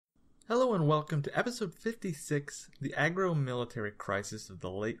Hello and welcome to episode 56, The Agro-Military Crisis of the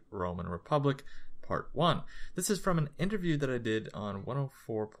Late Roman Republic, Part 1. This is from an interview that I did on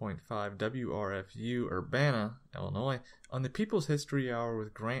 104.5 WRFU Urbana, Illinois, on the People's History Hour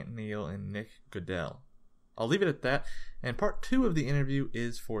with Grant Neal and Nick Goodell. I'll leave it at that, and Part 2 of the interview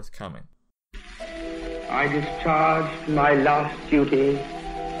is forthcoming. I discharged my last duty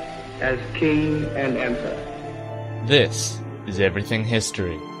as king and emperor. This is Everything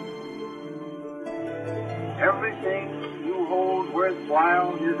History. Everything you hold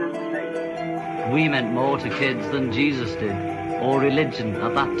worthwhile is at stake. We meant more to kids than Jesus did, or religion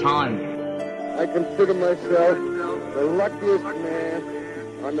at that time. I consider myself the luckiest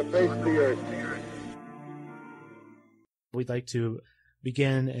man on the face of the earth. We'd like to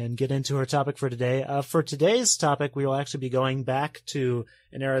begin and get into our topic for today. For today's topic, we will actually be going back to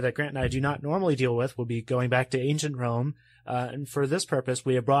an era that Grant and I do not normally deal with. We'll be going back to ancient Rome. And for this purpose,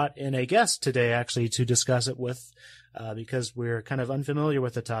 we have brought in a guest today, actually, to discuss it with, because we're kind of unfamiliar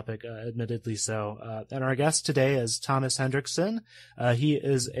with the topic, admittedly so. And our guest today is Thomas Hendrickson. He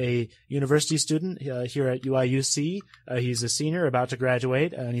is a university student here at UIUC. He's a senior about to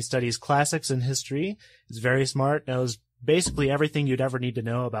graduate, and he studies classics and history. He's very smart, knows basically everything you'd ever need to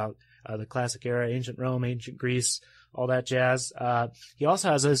know about the classic era, ancient Rome, ancient Greece, all that jazz. He also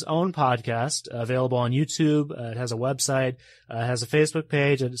has his own podcast available on YouTube. It has a website, has a Facebook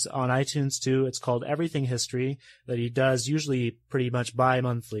page. It's on iTunes too. It's called Everything History, that he does usually pretty much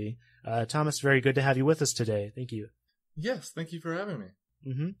bi-monthly. Thomas, very good to have you with us today. Thank you. Yes, thank you for having me.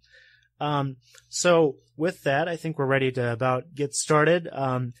 Mm-hmm. So with that, I think we're ready to about get started.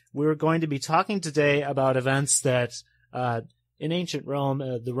 We're going to be talking today about events that in ancient Rome,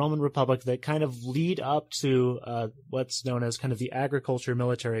 the Roman Republic, that kind of lead up to what's known as kind of the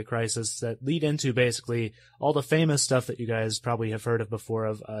agriculture-military crisis, that lead into basically all the famous stuff that you guys probably have heard of before,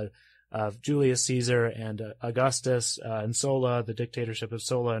 of Julius Caesar and Augustus and Sulla, the dictatorship of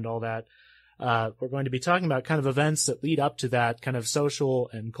Sulla and all that. We're going to be talking about kind of events that lead up to that, kind of social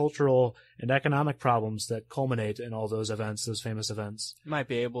and cultural and economic problems that culminate in all those events, those famous events. You might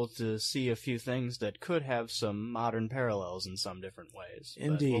be able to see a few things that could have some modern parallels in some different ways.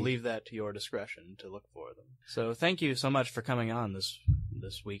 Indeed. But we'll leave that to your discretion to look for them. So thank you so much for coming on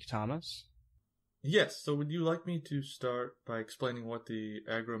this week, Thomas. Yes, so would you like me to start by explaining what the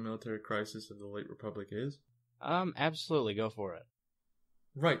agro-military crisis of the late Republic is? Absolutely, go for it.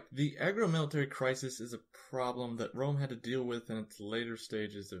 Right. The agro-military crisis is a problem that Rome had to deal with in its later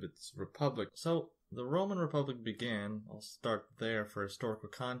stages of its republic. So, the Roman Republic began, I'll start there for historical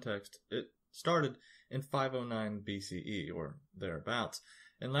context, it started in 509 BCE, or thereabouts,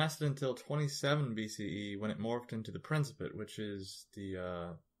 and lasted until 27 BCE when it morphed into the Principate, which is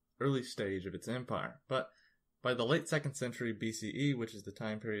the early stage of its empire. But by the late 2nd century BCE, which is the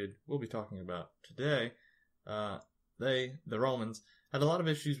time period we'll be talking about today, the Romans, had a lot of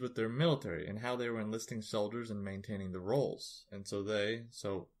issues with their military and how they were enlisting soldiers and maintaining the roles. And so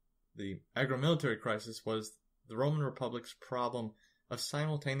the agro-military crisis was the Roman Republic's problem of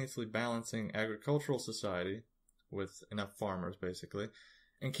simultaneously balancing agricultural society, with enough farmers basically,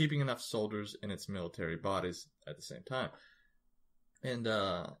 and keeping enough soldiers in its military bodies at the same time. And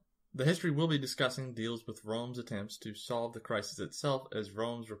the history we'll be discussing deals with Rome's attempts to solve the crisis itself as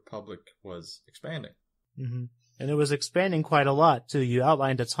Rome's republic was expanding. Mm-hmm. And it was expanding quite a lot, too. You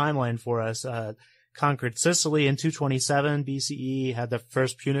outlined a timeline for us. Conquered Sicily in 227 BCE, had the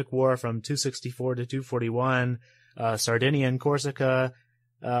First Punic War from 264 to 241, Sardinia and Corsica,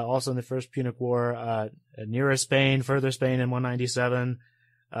 also in the First Punic War, nearer Spain, further Spain in 197.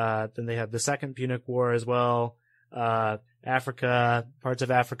 Then they had the Second Punic War as well, Africa, parts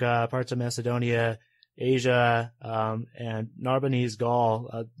of Macedonia, Asia, and Narbonese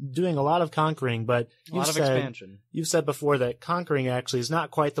Gaul, doing a lot of conquering, but expansion. You've said before that conquering actually is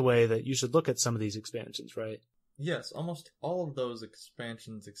not quite the way that you should look at some of these expansions, right? Yes, almost all of those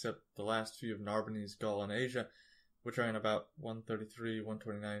expansions except the last few of Narbonese Gaul and Asia, which are in about 133,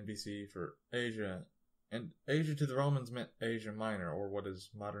 129 BCE for Asia. And Asia to the Romans meant Asia Minor, or what is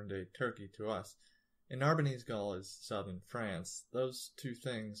modern-day Turkey to us. And Narbonese Gaul is southern France. Those two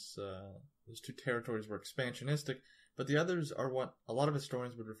things, those two territories were expansionistic, but the others are what a lot of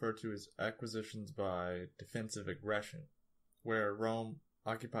historians would refer to as acquisitions by defensive aggression, where Rome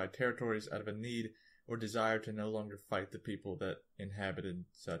occupied territories out of a need or desire to no longer fight the people that inhabited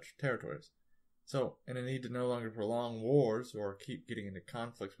such territories. So, in a need to no longer prolong wars or keep getting into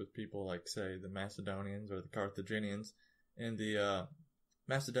conflicts with people like, say, the Macedonians or the Carthaginians, in the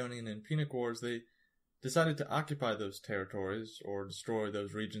Macedonian and Punic Wars, they decided to occupy those territories or destroy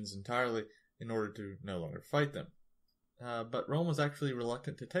those regions entirely in order to no longer fight them. but Rome was actually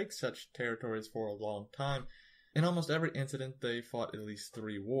reluctant to take such territories for a long time. In almost every incident, they fought at least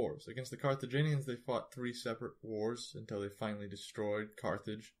 3 wars. Against the Carthaginians, they fought 3 separate wars until they finally destroyed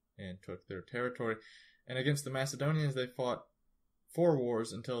Carthage and took their territory. And against the Macedonians, they fought 4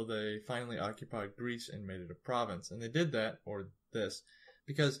 wars until they finally occupied Greece and made it a province. And they did that, or this,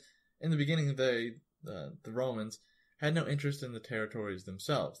 because in the beginning the Romans, had no interest in the territories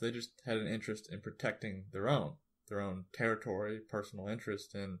themselves. They just had an interest in protecting their own territory, personal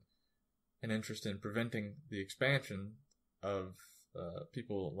interest, and an interest in preventing the expansion of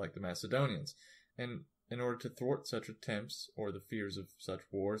people like the Macedonians. And in order to thwart such attempts, or the fears of such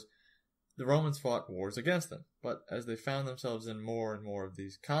wars, the Romans fought wars against them. But as they found themselves in more and more of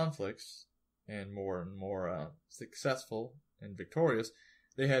these conflicts, and more successful and victorious,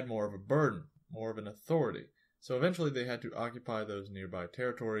 they had more of a burden, more of an authority. So eventually they had to occupy those nearby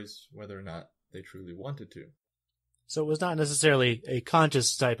territories, whether or not they truly wanted to. So it was not necessarily a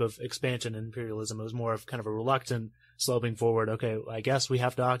conscious type of expansion in imperialism. It was more of kind of a reluctant sloping forward. Okay, I guess we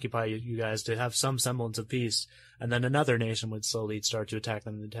have to occupy you guys to have some semblance of peace. And then another nation would slowly start to attack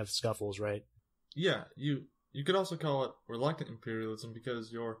them and have scuffles, right? Yeah, you could also call it reluctant imperialism,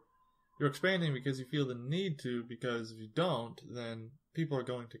 because you're expanding because you feel the need to, because if you don't, then people are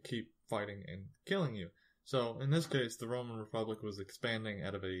going to keep fighting and killing you. So in this case, the Roman Republic was expanding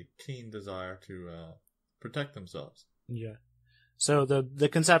out of a keen desire to protect themselves. Yeah. So the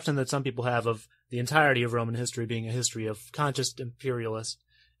conception that some people have of the entirety of Roman history being a history of conscious imperialist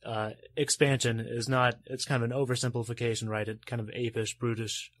expansion is not, it's kind of an oversimplification, right? A kind of apish,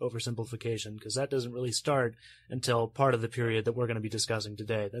 brutish oversimplification, because that doesn't really start until part of the period that we're going to be discussing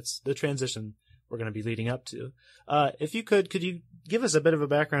today. That's the transition we're going to be leading up to. If you could you give us a bit of a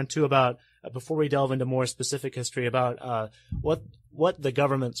background too about, before we delve into more specific history, about what the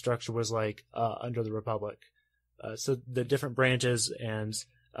government structure was like under the Republic? So the different branches and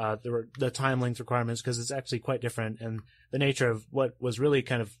the time length requirements, because it's actually quite different, and the nature of what was really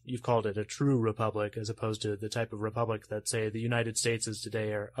kind of, you've called it a true republic, as opposed to the type of republic that, say, the United States is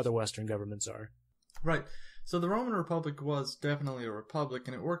today or other Western governments are. Right. So the Roman Republic was definitely a republic,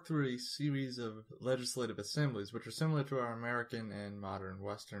 and it worked through a series of legislative assemblies, which are similar to our American and modern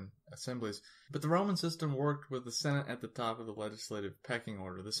Western assemblies. But the Roman system worked with the Senate at the top of the legislative pecking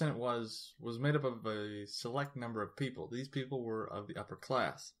order. The Senate was made up of a select number of people. These people were of the upper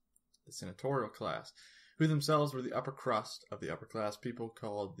class, the senatorial class, who themselves were the upper crust of the upper class people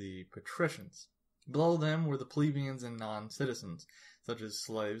called the patricians. Below them were the plebeians and non-citizens, such as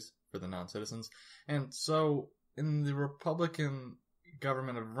slaves for the non-citizens. And so, in the Republican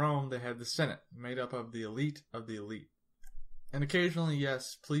government of Rome, they had the Senate, made up of the elite of the elite. And occasionally,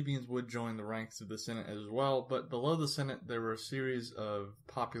 yes, plebeians would join the ranks of the Senate as well, but below the Senate there were a series of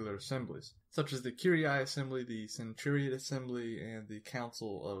popular assemblies, such as the Curiae Assembly, the Centuriate Assembly, and the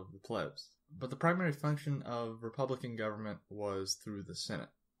Council of the Plebs. But the primary function of Republican government was through the Senate.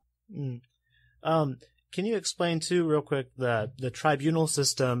 Can you explain, too, real quick, the tribunal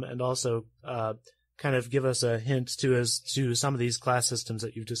system, and also kind of give us a hint to some of these class systems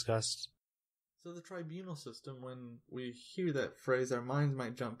that you've discussed? So the tribunal system, when we hear that phrase, our minds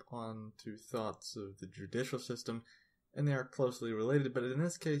might jump on to thoughts of the judicial system, and they are closely related, but in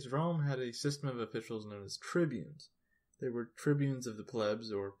this case, Rome had a system of officials known as tribunes. They were tribunes of the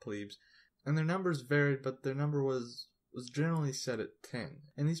plebs, or plebes, and their numbers varied, but their number was generally set at 10.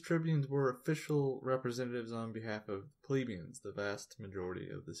 And these tribunes were official representatives on behalf of plebeians, the vast majority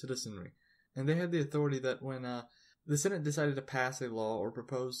of the citizenry. And they had the authority that when the Senate decided to pass a law or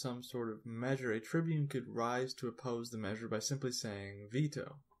propose some sort of measure, a tribune could rise to oppose the measure by simply saying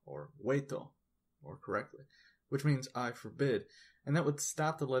veto, or veto, more correctly, which means I forbid. And that would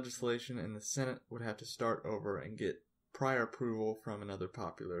stop the legislation, and the Senate would have to start over and get prior approval from another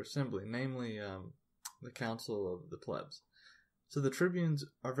popular assembly, namely the Council of the Plebs. So the tribunes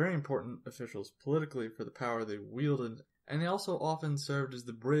are very important officials politically for the power they wielded, and they also often served as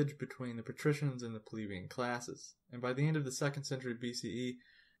the bridge between the patricians and the plebeian classes. And by the end of the 2nd century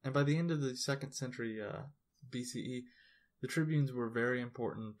BCE, the tribunes were very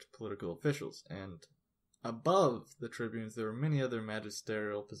important political officials. And above the tribunes, there were many other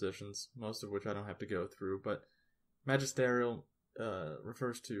magisterial positions, most of which I don't have to go through, but magisterial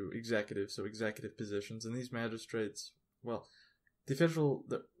refers to executive, so executive positions, and these magistrates, well, the official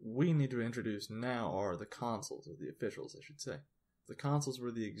that we need to introduce now are the consuls, or the officials, I should say. The consuls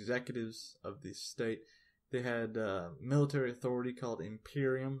were the executives of the state. They had military authority called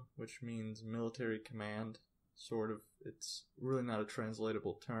imperium, which means military command, sort of. It's really not a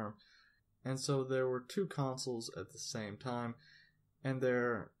translatable term. And so there were 2 consuls at the same time, and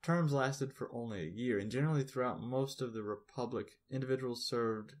their terms lasted for only a year, and generally throughout most of the Republic, individuals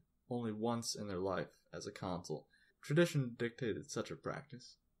served only once in their life as a consul. Tradition dictated such a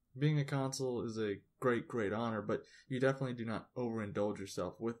practice. Being a consul is a great, great honor, but you definitely do not overindulge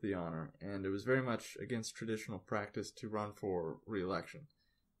yourself with the honor, and it was very much against traditional practice to run for re-election.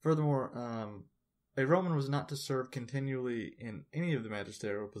 Furthermore, a Roman was not to serve continually in any of the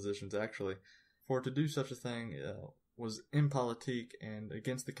magisterial positions, actually, for to do such a thing was impolitic and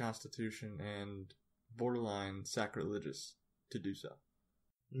against the Constitution and borderline sacrilegious to do so.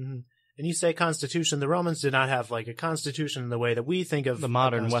 Mm-hmm. And you say constitution. The Romans did not have like a constitution in the way that we think of the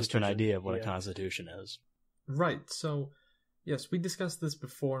modern Western idea of what a constitution is. Right. So, yes, we discussed this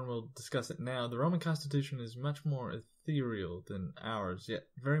before and we'll discuss it now. The Roman Constitution is much more ethereal than ours, yet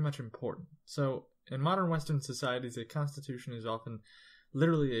very much important. So, in modern Western societies, a constitution is often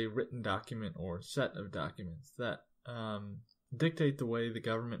literally a written document or set of documents that dictate the way the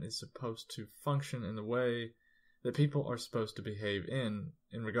government is supposed to function and the way that people are supposed to behave in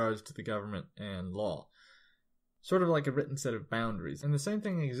regards to the government and law. Sort of like a written set of boundaries. And the same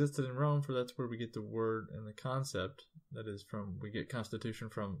thing existed in Rome, for that's where we get the word and the concept. That is, we get constitution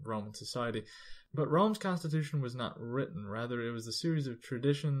from Roman society. But Rome's constitution was not written. Rather, it was a series of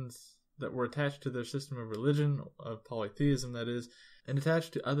traditions that were attached to their system of religion, of polytheism, that is, and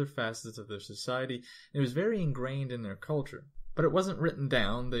attached to other facets of their society. It was very ingrained in their culture. But it wasn't written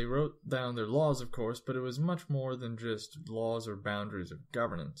down. They wrote down their laws, of course, but it was much more than just laws or boundaries of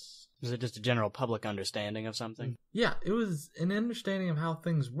governance. Was it just a general public understanding of something? Yeah, it was an understanding of how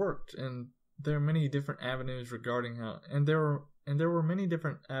things worked, and there are many different avenues regarding how, and there were many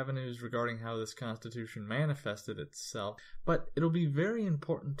different avenues regarding how this Constitution manifested itself. But it'll be very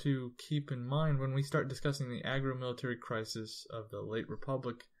important to keep in mind when we start discussing the agro-military crisis of the late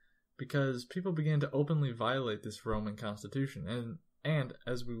Republic, because people began to openly violate this Roman Constitution. And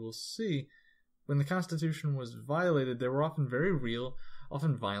as we will see, when the Constitution was violated, there were often very real,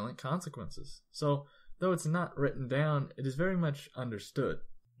 often violent consequences. So, though it's not written down, it is very much understood.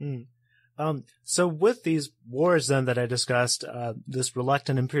 So with these wars then that I discussed, this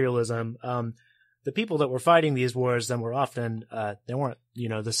reluctant imperialism, the people that were fighting these wars then were often, they weren't,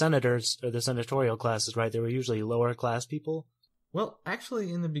 the senators or the senatorial classes, right? They were usually lower class people. Well,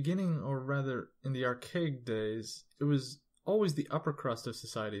 actually, in the beginning, or rather in the archaic days, it was always the upper crust of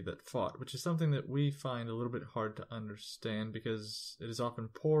society that fought, which is something that we find a little bit hard to understand because it is often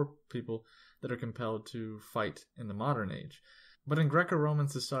poor people that are compelled to fight in the modern age. But in Greco-Roman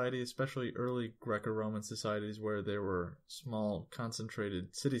society, especially early Greco-Roman societies where there were small,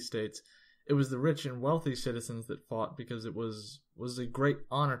 concentrated city-states, it was the rich and wealthy citizens that fought because it was a great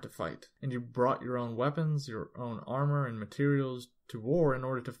honor to fight. And you brought your own weapons, your own armor and materials to war in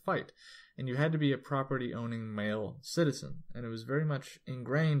order to fight. And you had to be a property-owning male citizen. And it was very much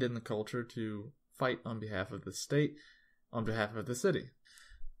ingrained in the culture to fight on behalf of the state, on behalf of the city.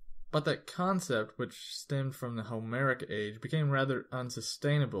 But that concept, which stemmed from the Homeric age, became rather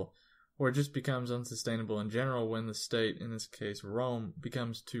unsustainable, or it just becomes unsustainable in general when the state, in this case Rome,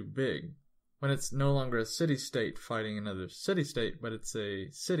 becomes too big. When it's no longer a city-state fighting another city-state, but it's a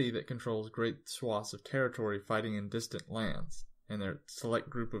city that controls great swaths of territory fighting in distant lands. And their select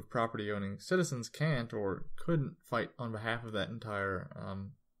group of property-owning citizens can't or couldn't fight on behalf of that entire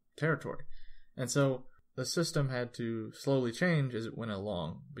territory. And so the system had to slowly change as it went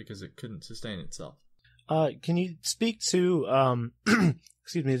along because it couldn't sustain itself. Can you speak to,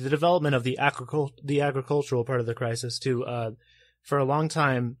 the development of the agricultural part of the crisis too? For a long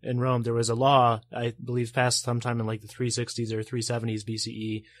time in Rome, there was a law, I believe passed sometime in like the 360s or 370s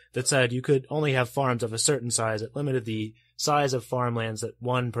BCE, that said you could only have farms of a certain size. It limited the size of farmlands that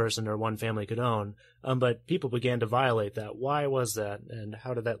one person or one family could own. But people began to violate that. Why was that, and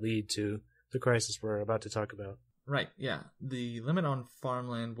how did that lead to the crisis we're about to talk about? Right, yeah. The limit on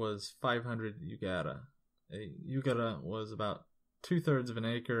farmland was 500 jugata. A jugata was about 2/3 of an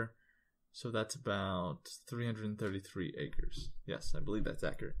acre. So that's about 333 acres. Yes, I believe that's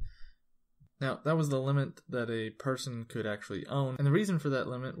accurate. Now, that was the limit that a person could actually own. And the reason for that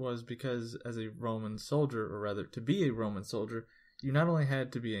limit was because as a Roman soldier, or rather to be a Roman soldier, you not only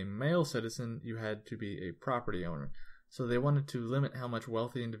had to be a male citizen, you had to be a property owner. So they wanted to limit how much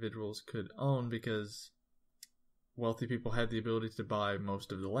wealthy individuals could own because wealthy people had the ability to buy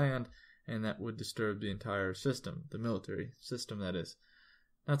most of the land, and that would disturb the entire system, the military system that is.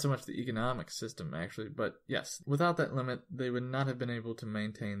 Not so much the economic system, actually, but yes, without that limit, they would not have been able to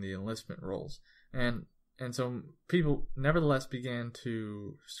maintain the enlistment rolls. And so people nevertheless began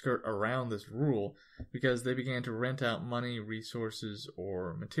to skirt around this rule because they began to rent out money, resources,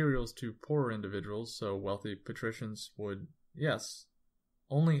 or materials to poorer individuals, so wealthy patricians would, yes,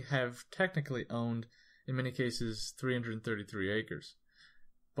 only have technically owned, in many cases, 333 acres.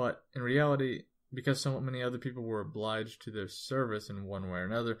 But in reality, because so many other people were obliged to their service in one way or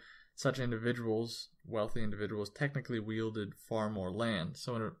another, such individuals, wealthy individuals, technically wielded far more land.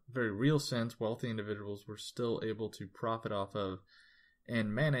 So in a very real sense, wealthy individuals were still able to profit off of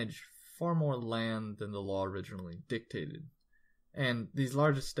and manage far more land than the law originally dictated. And these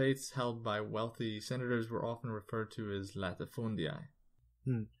large estates held by wealthy senators were often referred to as latifundiae.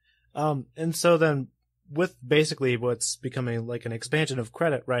 And so then, with basically what's becoming like an expansion of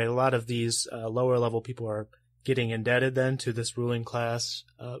credit, right, a lot of these lower level people are getting indebted then to this ruling class,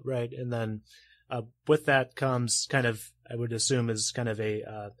 right? And then with that comes kind of, I would assume, is kind of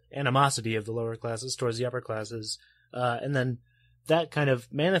a animosity of the lower classes towards the upper classes. And then that kind of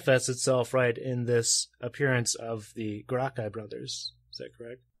manifests itself, right, in this appearance of the Gracchi brothers. Is that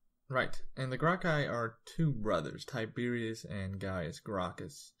correct? Right. And the Gracchi are two brothers, Tiberius and Gaius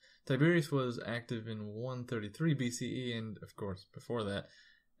Gracchus. Tiberius was active in 133 BCE and, of course, before that.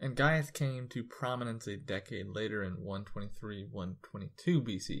 And Gaius came to prominence a decade later in 123-122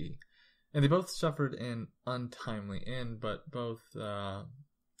 BCE. And they both suffered an untimely end, but both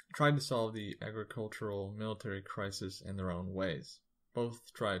tried to solve the agricultural military crisis in their own ways. Both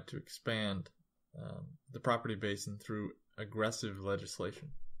tried to expand the property basin through aggressive legislation.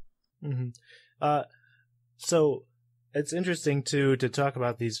 Mm-hmm. So it's interesting to talk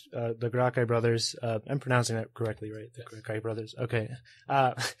about these the Gracchi brothers. I'm pronouncing that correctly, right? The Yes. Gracchi brothers. Okay.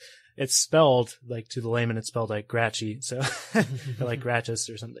 It's spelled like, to the layman, it's spelled like Gracchi, so like Gracchus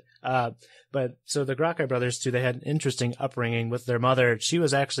or something. But so the Gracchi brothers too, they had an interesting upbringing with their mother. She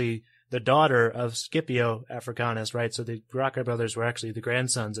was actually the daughter of Scipio Africanus, right? So the Gracchi brothers were actually the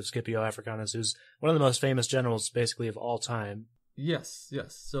grandsons of Scipio Africanus, who's one of the most famous generals basically of all time. Yes.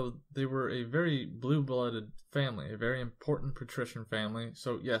 So they were a very blue-blooded family, a very important patrician family.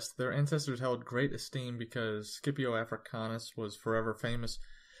 So yes, their ancestors held great esteem because Scipio Africanus was forever famous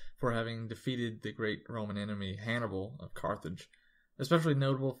for having defeated the great Roman enemy Hannibal of Carthage, especially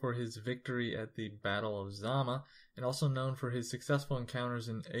notable for his victory at the Battle of Zama, and also known for his successful encounters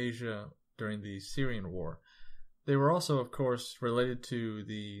in Asia during the Syrian War. They were also, of course, related to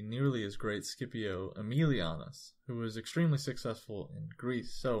the nearly as great Scipio Aemilianus, who was extremely successful in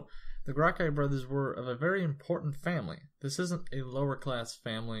Greece. So the Gracchi brothers were of a very important family. This isn't a lower-class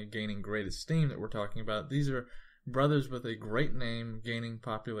family gaining great esteem that we're talking about. These are brothers with a great name gaining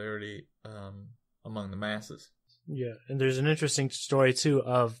popularity among the masses. Yeah, and there's an interesting story, too,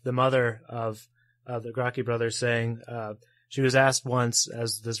 of the mother of the Gracchi brothers saying she was asked once,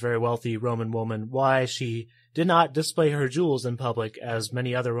 as this very wealthy Roman woman, why she did not display her jewels in public as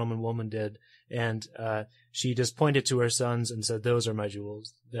many other Roman women did. And she just pointed to her sons and said, "Those are my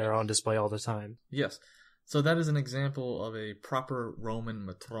jewels. They're on display all the time." Yes. So that is an example of a proper Roman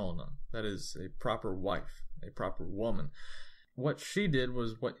matrona. That is a proper wife, a proper woman. What she did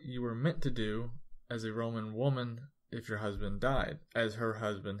was what you were meant to do as a Roman woman if your husband died, as her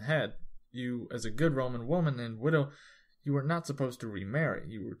husband had. You, as a good Roman woman and widow, you were not supposed to remarry.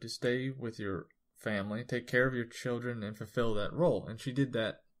 You were to stay with your family, take care of your children, and fulfill that role. And she did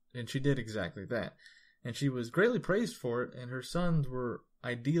that, and she did exactly that. And she was greatly praised for it, and her sons were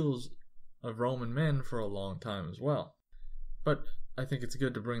ideals of Roman men for a long time as well. But I think it's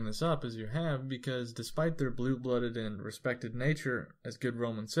good to bring this up as you have, because despite their blue-blooded and respected nature as good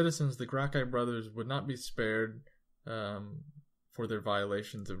Roman citizens, the Gracchi brothers would not be spared for their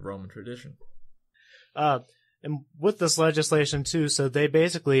violations of Roman tradition. And with this legislation, too, so they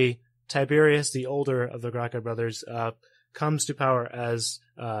basically, Tiberius, the older of the Gracchi brothers, comes to power as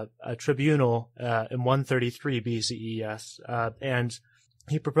a tribunal in 133 BCE, yes. And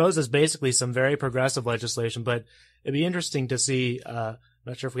he proposes basically some very progressive legislation, but it'd be interesting to see, not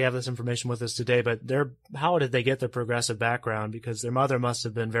sure if we have this information with us today, but how did they get their progressive background? Because their mother must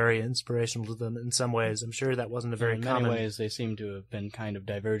have been very inspirational to them in some ways. I'm sure that wasn't a very common... In many ways, they seem to have been kind of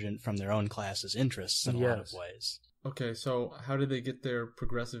divergent from their own class's interests in a lot of ways. Okay, so how did they get their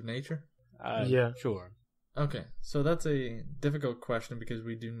progressive nature? Yeah. Sure. Okay, so that's a difficult question because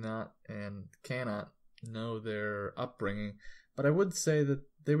we do not and cannot know their upbringing. But I would say that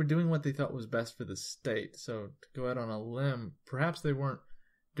they were doing what they thought was best for the state. So to go out on a limb, perhaps they weren't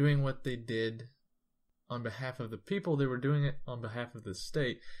doing what they did on behalf of the people. They were doing it on behalf of the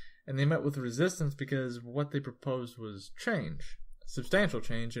state. And they met with resistance because what they proposed was change, substantial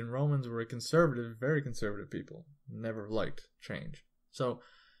change. And Romans were a conservative, very conservative people, never liked change. So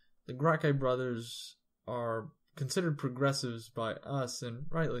the Gracchi brothers are considered progressives by us, and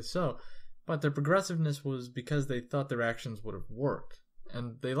rightly so. But their progressiveness was because they thought their actions would have worked.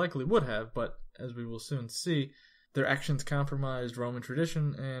 And they likely would have, but as we will soon see, Their actions compromised Roman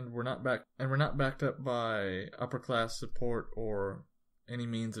tradition and were not backed up by upper class support or any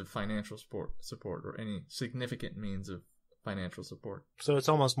means of financial support or any significant means of financial support. So it's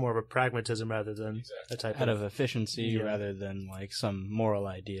almost more of a pragmatism rather than a type out of efficiency rather than like some moral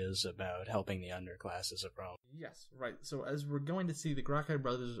ideas about helping the underclasses of Rome. Yes, right. So as we're going to see, the Gracchi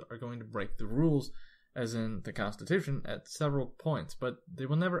brothers are going to break the rules, as in the Constitution, at several points, but they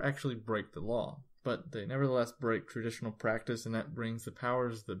will never actually break the law. But they nevertheless break traditional practice, and that brings the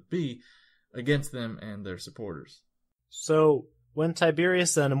powers that be against them and their supporters. So when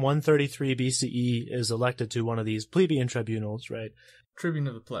Tiberius then in 133 BCE is elected to one of these plebeian tribunals, right? Tribune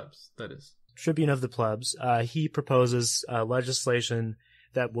of the plebs, that is. Tribune of the plebs, he proposes legislation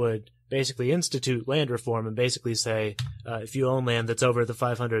that would basically institute land reform and basically say, if you own land that's over the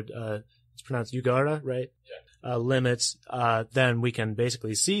 500, it's pronounced Ugara, right? Yeah. Limits, then we can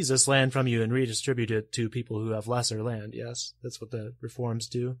basically seize this land from you and redistribute it to people who have lesser land. Yes, that's what the reforms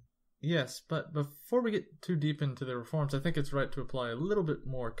do. Yes, but before we get too deep into the reforms, I think it's right to apply a little bit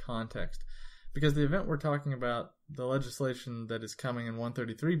more context, because the event we're talking about, the legislation that is coming in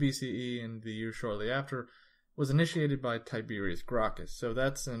 133 BCE and the year shortly after, was initiated by Tiberius Gracchus. So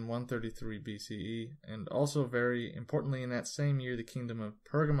that's in 133 BCE, and also very importantly in that same year, the kingdom of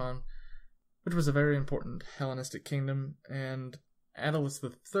Pergamon, which was a very important Hellenistic kingdom, and Attalus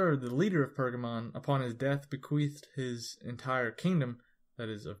III, the leader of Pergamon, upon his death bequeathed his entire kingdom, that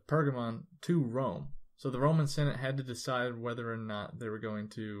is, of Pergamon, to Rome. So the Roman Senate had to decide whether or not they were going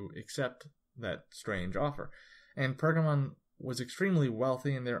to accept that strange offer. And Pergamon was extremely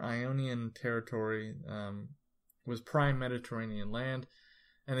wealthy, and their Ionian territory was prime Mediterranean land,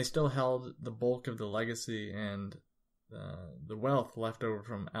 and they still held the bulk of the legacy and the wealth left over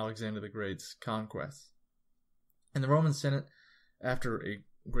from Alexander the Great's conquests. And the Roman Senate, after a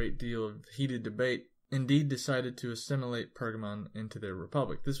great deal of heated debate, indeed decided to assimilate Pergamon into their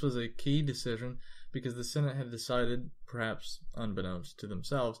republic. This was a key decision because the Senate had decided, perhaps unbeknownst to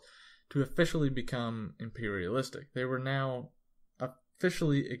themselves, to officially become imperialistic. They were now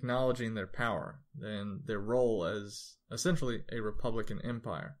officially acknowledging their power and their role as essentially a republican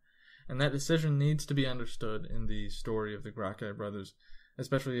empire. And that decision needs to be understood in the story of the Gracchi brothers,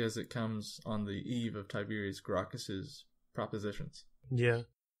 especially as it comes on the eve of Tiberius Gracchus's propositions. Yeah.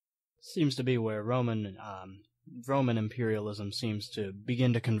 Seems to be where Roman imperialism seems to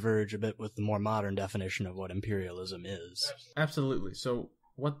begin to converge a bit with the more modern definition of what imperialism is. Absolutely. So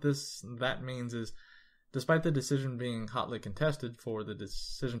what that means is, despite the decision being hotly contested, for the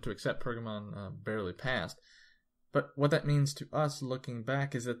decision to accept Pergamon barely passed, but what that means to us looking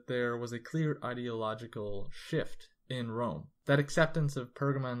back is that there was a clear ideological shift in Rome. That acceptance of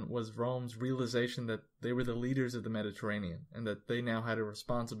Pergamon was Rome's realization that they were the leaders of the Mediterranean, and that they now had a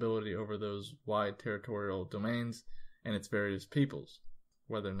responsibility over those wide territorial domains and its various peoples,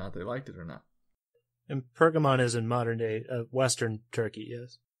 whether or not they liked it or not. And Pergamon is in modern-day Western Turkey,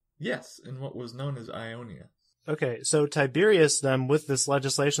 yes? Yes, in what was known as Ionia. Okay, so Tiberius, then, with this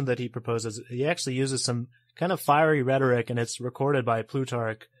legislation that he proposes, he actually uses some kind of fiery rhetoric, and it's recorded by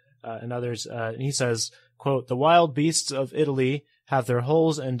Plutarch and others. And he says, quote, "The wild beasts of Italy have their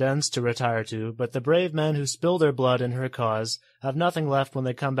holes and dens to retire to, but the brave men who spill their blood in her cause have nothing left when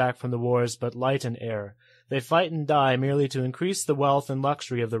they come back from the wars but light and air. They fight and die merely to increase the wealth and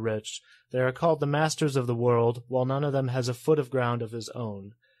luxury of the rich. They are called the masters of the world, while none of them has a foot of ground of his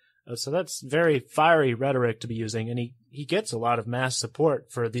own." So that's very fiery rhetoric to be using, and he gets a lot of mass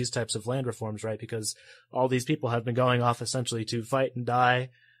support for these types of land reforms, right? Because all these people have been going off essentially to fight and die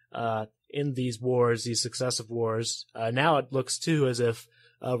in these wars, these successive wars. Now it looks, too, as if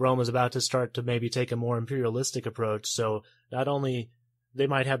Rome is about to start to maybe take a more imperialistic approach. So not only they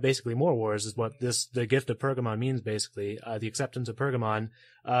might have basically more wars is what the gift of Pergamon means, basically, the acceptance of Pergamon.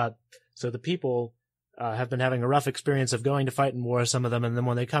 So the people have been having a rough experience of going to fight in war, some of them, and then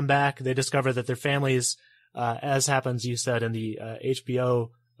when they come back, they discover that their families, as happens, you said, in the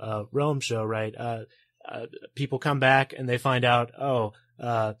HBO Rome show, right? People come back and they find out,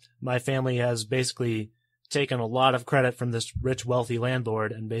 my family has basically taken a lot of credit from this rich, wealthy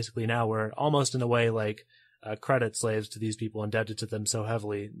landlord, and basically now we're almost in a way like credit slaves to these people, indebted to them so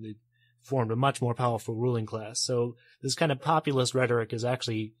heavily. They formed a much more powerful ruling class. So this kind of populist rhetoric is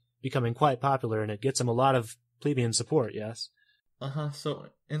actually becoming quite popular, and it gets him a lot of plebeian support, yes? So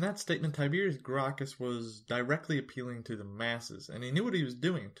in that statement, Tiberius Gracchus was directly appealing to the masses, and he knew what he was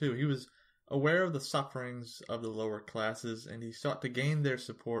doing, too. He was aware of the sufferings of the lower classes, and he sought to gain their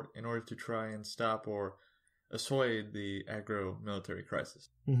support in order to try and stop or assuage the agro-military crisis.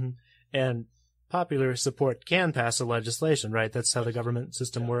 Mm-hmm. And popular support can pass a legislation, right? That's how the government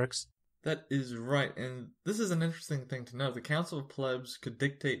system works. That is right, and this is an interesting thing to note. The Council of Plebs could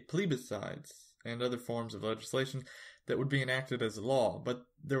dictate plebiscites and other forms of legislation that would be enacted as law, but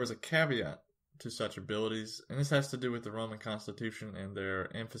there was a caveat to such abilities, and this has to do with the Roman constitution and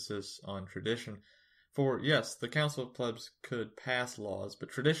their emphasis on tradition. For, yes, the Council of Plebs could pass laws, but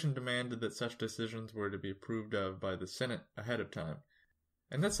tradition demanded that such decisions were to be approved of by the Senate ahead of time.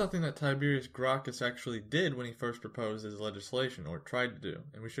 And that's something that Tiberius Gracchus actually did when he first proposed his legislation, or tried to do,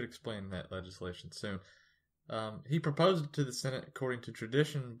 and we should explain that legislation soon. He proposed it to the Senate according to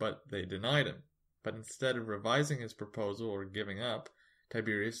tradition, but they denied him. But instead of revising his proposal or giving up,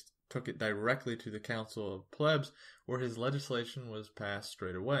 Tiberius took it directly to the Council of Plebs, where his legislation was passed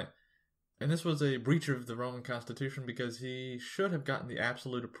straight away. And this was a breach of the Roman constitution because he should have gotten the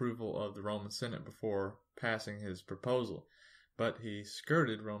absolute approval of the Roman Senate before passing his proposal. But he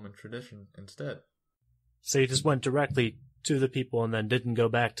skirted Roman tradition instead. So he just went directly to the people and then didn't go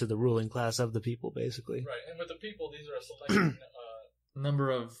back to the ruling class of the people, basically. Right, and with the people, these are a select number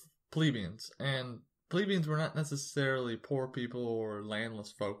of plebeians. And plebeians were not necessarily poor people or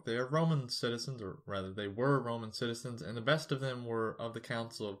landless folk. They are Roman citizens, or rather, they were Roman citizens, and the best of them were of the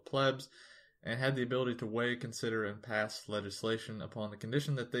Council of Plebs, and had the ability to weigh, consider, and pass legislation upon the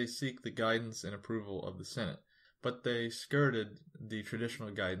condition that they seek the guidance and approval of the Senate. But they skirted the traditional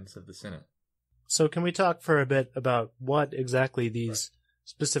guidance of the Senate. So can we talk for a bit about what exactly these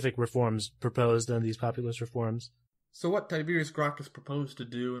specific reforms proposed and these populist reforms? So what Tiberius Gracchus proposed to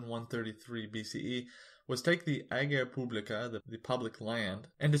do in 133 BCE was take the agea publica, the public land,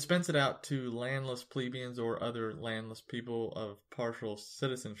 and dispense it out to landless plebeians or other landless people of partial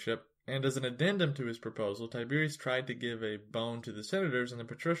citizenship. And as an addendum to his proposal, Tiberius tried to give a bone to the senators and the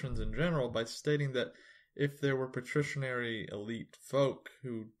patricians in general by stating that if there were patricianary elite folk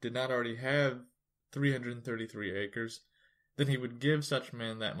who did not already have 333 acres, then he would give such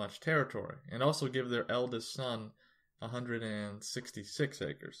men that much territory, and also give their eldest son 166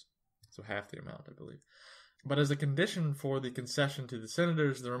 acres, so half the amount, I believe. But as a condition for the concession to the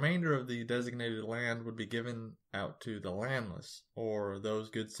senators, the remainder of the designated land would be given out to the landless, or those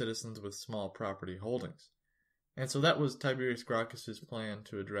good citizens with small property holdings. And so that was Tiberius Gracchus's plan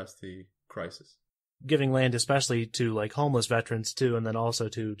to address the crisis. Giving land especially to like homeless veterans too, and then also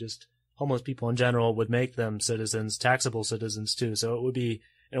to just homeless people in general would make them citizens, taxable citizens too. So it would be,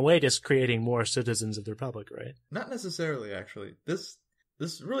 in a way, just creating more citizens of the Republic, right? Not necessarily, actually. This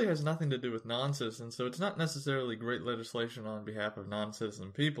really has nothing to do with non-citizens, so it's not necessarily great legislation on behalf of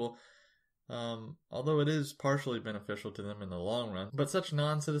non-citizen people, although it is partially beneficial to them in the long run. But such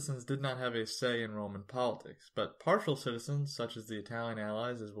non-citizens did not have a say in Roman politics. But partial citizens, such as the Italian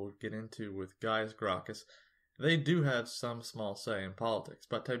allies, as we'll get into with Gaius Gracchus, they do have some small say in politics.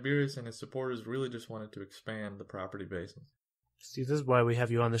 But Tiberius and his supporters really just wanted to expand the property basin. See, this is why we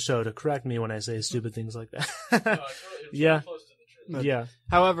have you on the show, to correct me when I say stupid things like that. It's Yeah. really close to the truth. Yeah.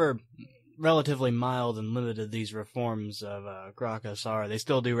 However relatively mild and limited these reforms of Gracchus are, they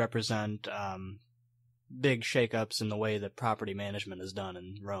still do represent big shakeups in the way that property management is done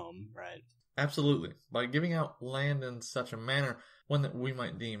in Rome, right? Absolutely. By giving out land in such a manner, one that we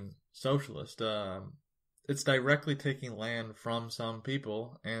might deem socialist, it's directly taking land from some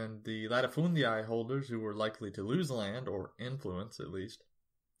people, and the latifundii holders, who were likely to lose land, or influence at least,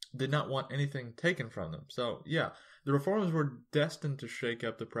 did not want anything taken from them. So, yeah, the reforms were destined to shake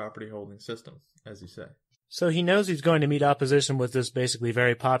up the property holding system, as you say. So he knows he's going to meet opposition with this basically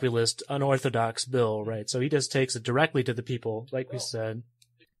very populist, unorthodox bill, right? So he just takes it directly to the people, like we said.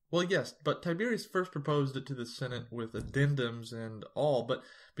 Well, yes, but Tiberius first proposed it to the Senate with addendums and all, but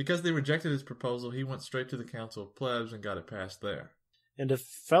because they rejected his proposal, he went straight to the Council of Plebs and got it passed there. And a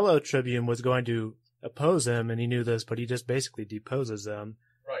fellow tribune was going to oppose him, and he knew this, but he just basically deposes them.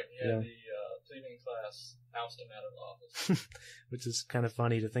 Right, Yeah. the plebeian class oust him out of office. Which is kind of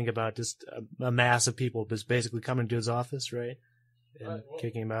funny to think about, just a mass of people just basically coming to his office, right? And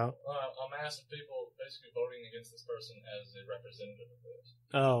kicking him out. A mass of people basically voting against this person as a representative of this.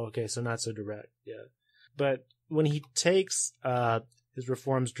 Oh, okay, so not so direct, yeah. But when he takes his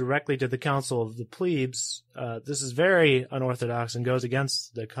reforms directly to the Council of the Plebs, this is very unorthodox and goes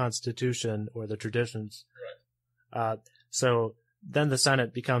against the Constitution or the traditions. Right. So then the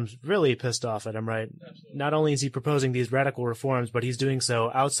Senate becomes really pissed off at him, right? Absolutely. Not only is he proposing these radical reforms, but he's doing so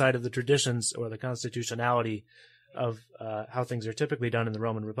outside of the traditions or the constitutionality of how things are typically done in the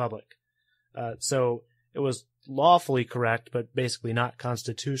Roman Republic. So it was lawfully correct, but basically not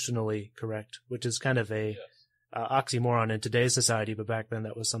constitutionally correct, which is kind of a oxymoron in today's society, but back then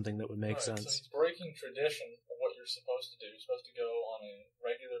that was something that would make sense. So he's breaking tradition of what you're supposed to do. You're supposed to go on a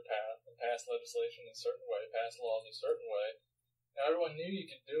regular path and pass legislation in a certain way, pass laws a certain way, Now, everyone knew you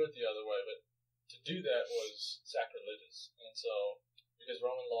could do it the other way, but to do that was sacrilegious. And so, because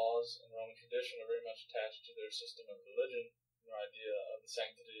Roman laws and Roman tradition are very much attached to their system of religion, their idea of the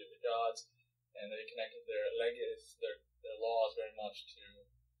sanctity of the gods, and they connected their leges, their laws, very much to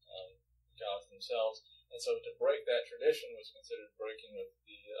gods themselves. And so to break that tradition was considered breaking with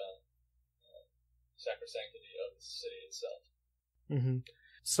the sacrosanctity of the city itself. Mm-hmm.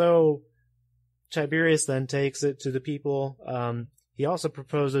 So Tiberius then takes it to the people. He also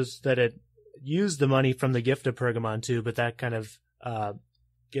proposes that it use the money from the gift of Pergamon too, but that kind of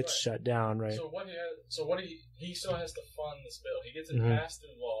gets shut down, right? So he still has to fund this bill. He gets it passed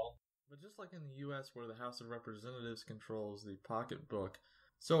through law. But just like in the U.S., where the House of Representatives controls the pocketbook,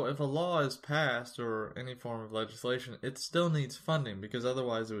 so if a law is passed or any form of legislation, it still needs funding because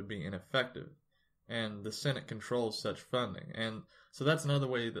otherwise it would be ineffective. And the Senate controls such funding. And so that's another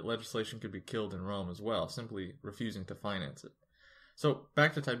way that legislation could be killed in Rome as well, simply refusing to finance it. So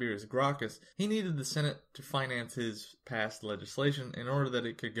back to Tiberius Gracchus, he needed the Senate to finance his passed legislation in order that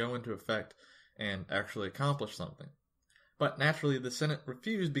it could go into effect and actually accomplish something. But naturally the Senate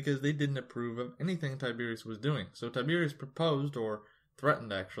refused because they didn't approve of anything Tiberius was doing. So Tiberius proposed, or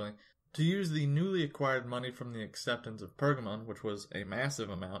threatened actually, to use the newly acquired money from the acceptance of Pergamon, which was a massive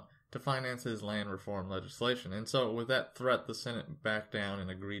amount, to finance his land reform legislation. And so with that threat, the Senate backed down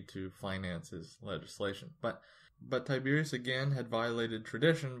and agreed to finance his legislation. But Tiberius again had violated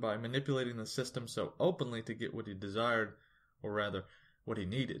tradition by manipulating the system so openly to get what he desired, or rather, what he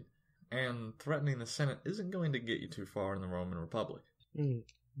needed. And threatening the Senate isn't going to get you too far in the Roman Republic.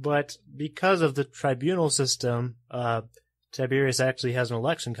 But because of the tribunal system, Tiberius actually has an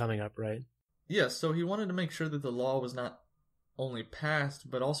election coming up, right? Yes, so he wanted to make sure that the law was not only passed,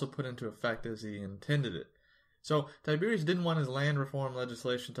 but also put into effect as he intended it. So Tiberius didn't want his land reform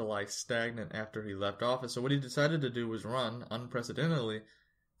legislation to lie stagnant after he left office, so what he decided to do was run, unprecedentedly,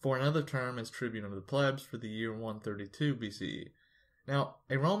 for another term as tribune of the plebs for the year 132 BCE. Now,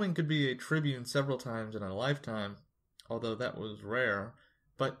 a Roman could be a tribune several times in a lifetime, although that was rare,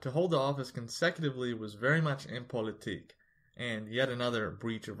 but to hold the office consecutively was very much impolitique, and yet another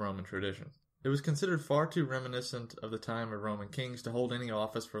breach of Roman tradition. It was considered far too reminiscent of the time of Roman kings to hold any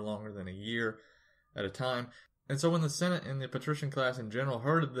office for longer than a year at a time, and so when the Senate and the patrician class in general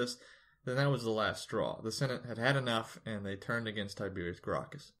heard of this, then that was the last straw. The Senate had had enough, and they turned against Tiberius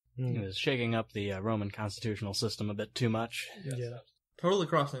Gracchus. It was shaking up the Roman constitutional system a bit too much. Yes. Yeah. Totally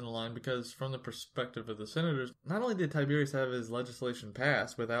crossing the line, because from the perspective of the senators, not only did Tiberius have his legislation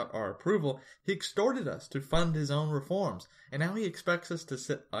passed without our approval, he extorted us to fund his own reforms, and now he expects us to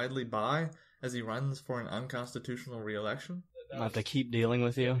sit idly by as he runs for an unconstitutional re-election. I'll have to keep dealing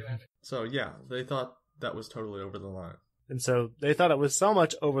with you. So yeah, they thought that was totally over the line. And so they thought it was so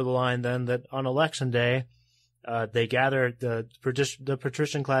much over the line then that on election day, they gathered the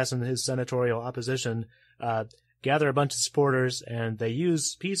patrician class and his senatorial opposition, gather a bunch of supporters, and they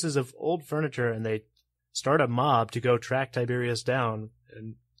use pieces of old furniture, and they start a mob to go track Tiberius down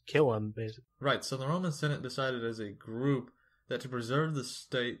and kill him, basically. Right, so the Roman Senate decided as a group that to preserve the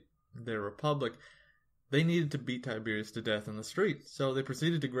state, their republic, they needed to beat Tiberius to death in the street. So they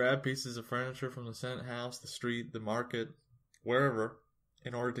proceeded to grab pieces of furniture from the Senate house, the street, the market, wherever,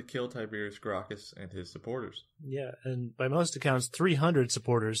 in order to kill Tiberius Gracchus and his supporters. Yeah, and by most accounts, 300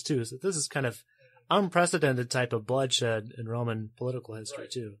 supporters, too. So this is kind of unprecedented type of bloodshed in Roman political history,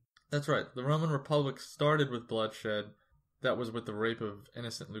 too. That's right. The Roman Republic started with bloodshed. That was with the rape of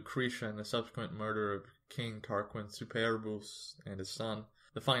innocent Lucretia and the subsequent murder of King Tarquin Superbus and his son,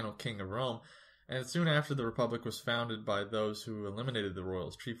 the final king of Rome. And soon after, the Republic was founded by those who eliminated the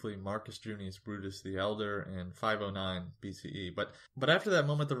royals, chiefly Marcus Junius Brutus the Elder in 509 BCE. But after that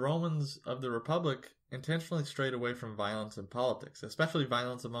moment, the Romans of the Republic intentionally strayed away from violence in politics, especially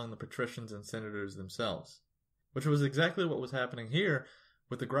violence among the patricians and senators themselves, which was exactly what was happening here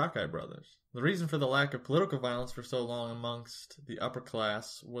with the Gracchi Brothers. The reason for the lack of political violence for so long amongst the upper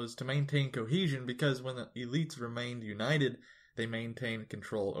class was to maintain cohesion, because when the elites remained united, they maintained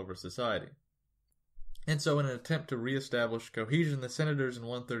control over society. And so in an attempt to reestablish cohesion, the senators in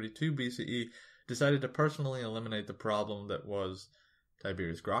 132 BCE decided to personally eliminate the problem that was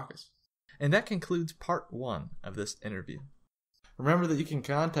Tiberius Gracchus. And that concludes part 1 of this interview. Remember that you can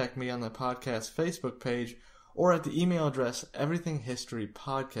contact me on the podcast Facebook page or at the email address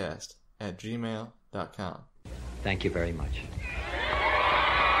everythinghistorypodcast@gmail.com. Thank you very much.